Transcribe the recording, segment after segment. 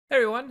Hey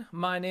everyone,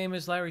 my name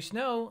is Larry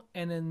Snow,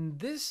 and in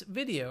this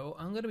video,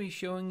 I'm going to be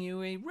showing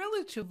you a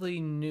relatively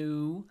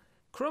new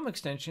Chrome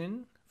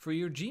extension for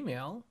your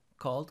Gmail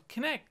called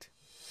Connect.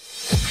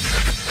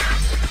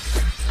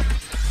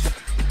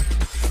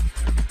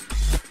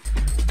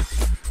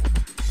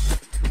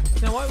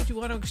 Now, why would you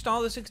want to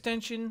install this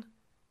extension?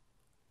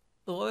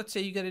 Well, let's say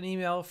you get an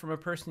email from a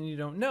person you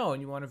don't know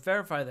and you want to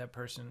verify that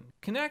person.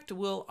 Connect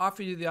will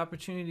offer you the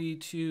opportunity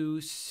to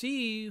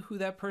see who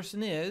that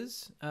person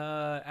is,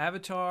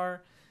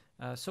 avatar,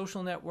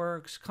 social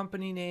networks,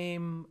 company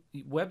name,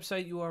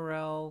 website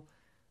URL,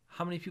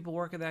 how many people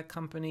work at that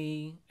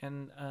company,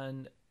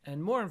 and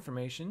more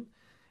information.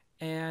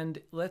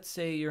 And let's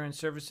say you're in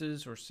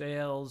services or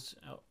sales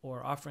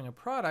or offering a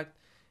product.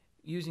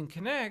 Using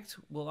Connect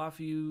will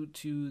offer you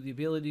the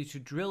ability to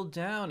drill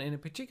down in a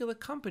particular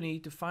company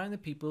to find the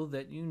people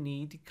that you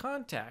need to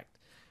contact,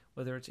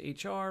 whether it's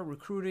HR,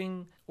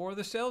 recruiting, or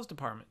the sales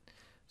department.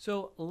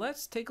 So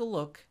let's take a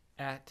look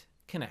at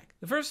Connect.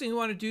 The first thing you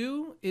want to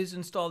do is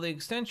install the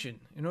extension.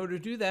 In order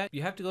to do that,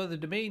 you have to go to the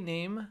domain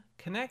name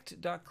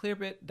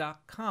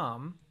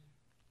connect.clearbit.com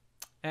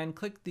and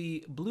click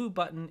the blue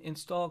button,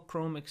 Install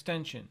Chrome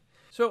Extension.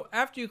 So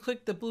after you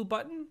click the blue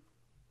button,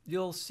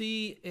 you'll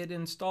see it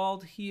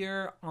installed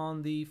here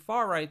on the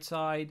far right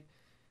side,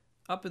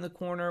 up in the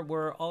corner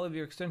where all of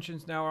your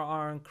extensions now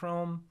are in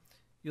Chrome.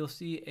 You'll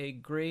see a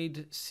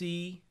grayed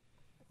C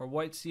or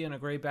white C on a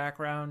gray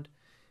background,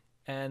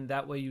 and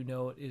that way you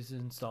know it is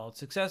installed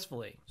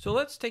successfully. So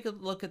let's take a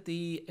look at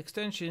the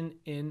extension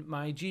in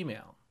my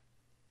Gmail.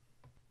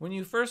 When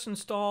you first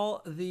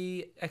install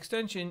the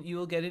extension, you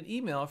will get an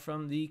email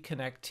from the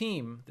Connect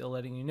team. They're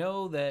letting you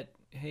know that,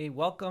 hey,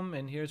 welcome,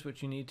 and here's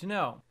what you need to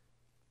know.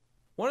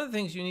 One of the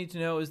things you need to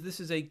know is this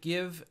is a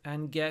give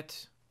and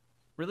get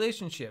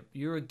relationship.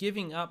 You're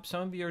giving up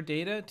some of your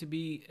data to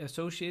be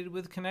associated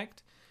with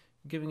Connect,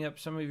 giving up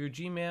some of your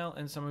Gmail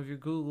and some of your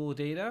Google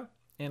data,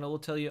 and it will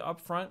tell you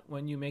upfront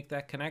when you make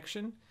that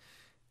connection.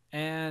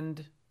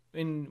 And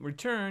in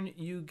return,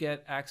 you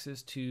get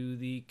access to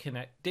the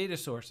Connect data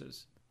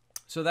sources.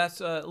 So that's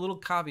a little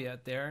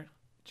caveat there,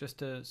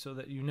 just so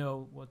that you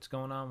know what's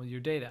going on with your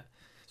data.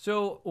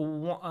 So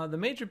the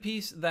major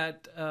piece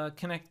that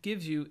Connect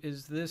gives you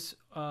is this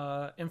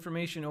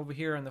information over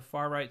here on the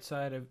far right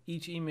side of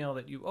each email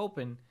that you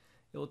open.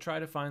 It will try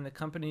to find the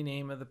company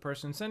name of the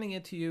person sending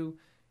it to you.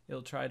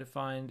 It'll try to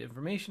find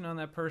information on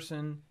that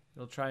person.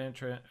 It'll try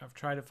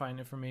to find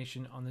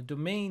information on the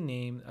domain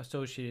name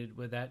associated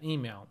with that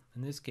email.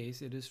 In this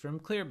case, it is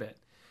from Clearbit.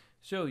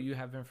 So you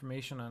have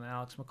information on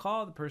Alex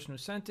McCall, the person who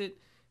sent it,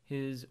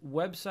 his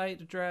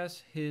website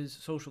address, his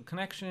social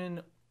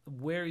connection,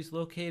 where he's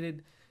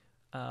located,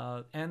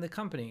 and the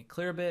company,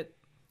 Clearbit,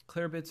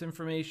 Clearbit's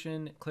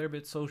information,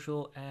 Clearbit's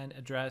social and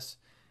address.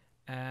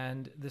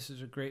 And this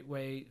is a great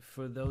way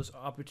for those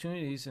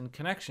opportunities and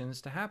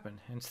connections to happen,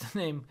 hence the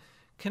name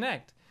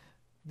Connect.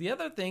 The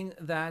other thing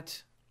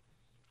that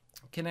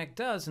Connect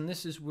does, and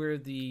this is where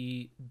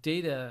the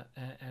data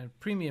and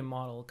premium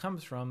model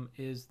comes from,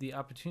 is the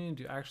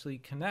opportunity to actually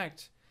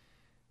connect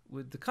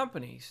with the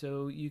company.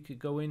 So you could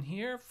go in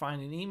here,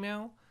 find an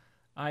email.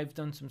 I've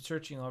done some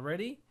searching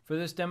already. For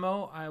this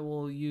demo, I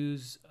will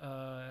use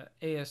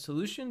AS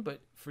Solution,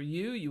 but for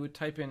you, you would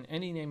type in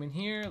any name in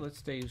here.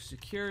 Let's say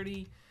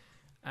security.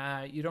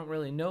 You don't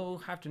really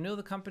have to know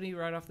the company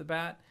right off the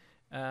bat.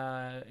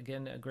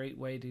 Again, a great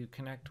way to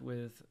connect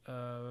with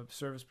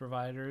service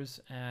providers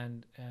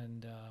and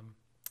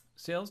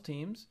sales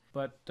teams.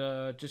 But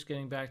just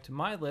getting back to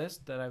my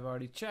list that I've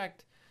already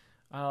checked,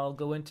 I'll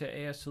go into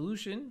AS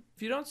Solution.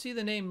 If you don't see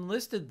the name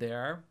listed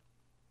there,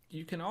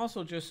 you can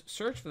also just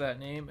search for that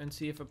name and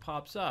see if it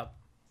pops up.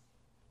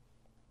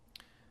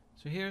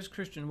 So here's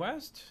Christian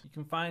West. You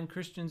can find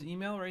Christian's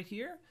email right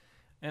here,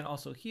 and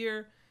also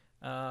here,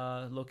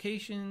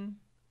 location,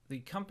 the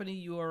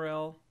company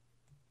URL,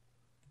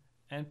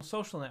 and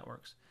social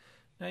networks.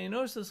 Now you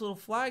notice this little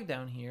flag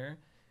down here.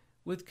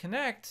 With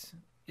Connect,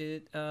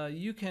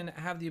 you can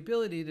have the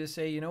ability to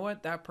say, you know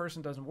what, that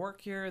person doesn't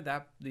work here,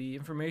 that the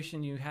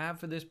information you have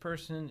for this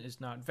person is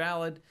not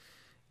valid,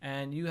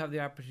 and you have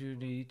the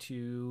opportunity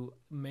to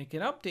make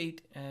an update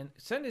and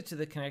send it to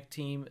the Connect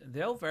team.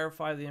 They'll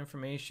verify the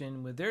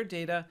information with their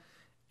data,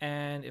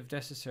 and if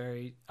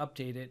necessary,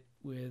 update it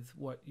with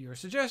what your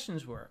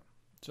suggestions were.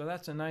 So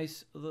that's a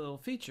nice little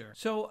feature.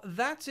 So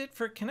that's it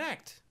for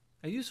Connect.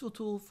 A useful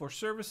tool for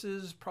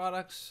services,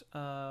 products,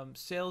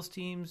 sales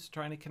teams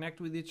trying to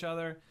connect with each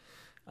other.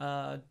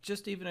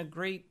 Just even a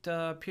great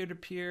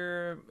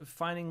peer-to-peer,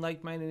 finding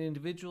like-minded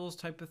individuals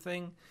type of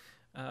thing.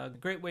 A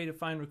great way to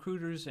find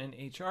recruiters and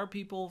HR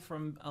people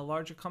from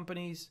larger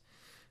companies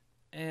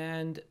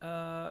and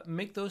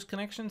make those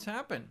connections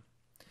happen.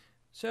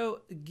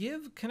 So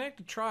give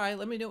Connect a try.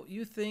 Let me know what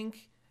you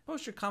think.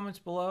 Post your comments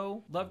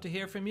below. Love to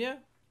hear from you.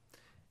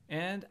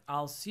 And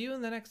I'll see you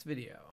in the next video.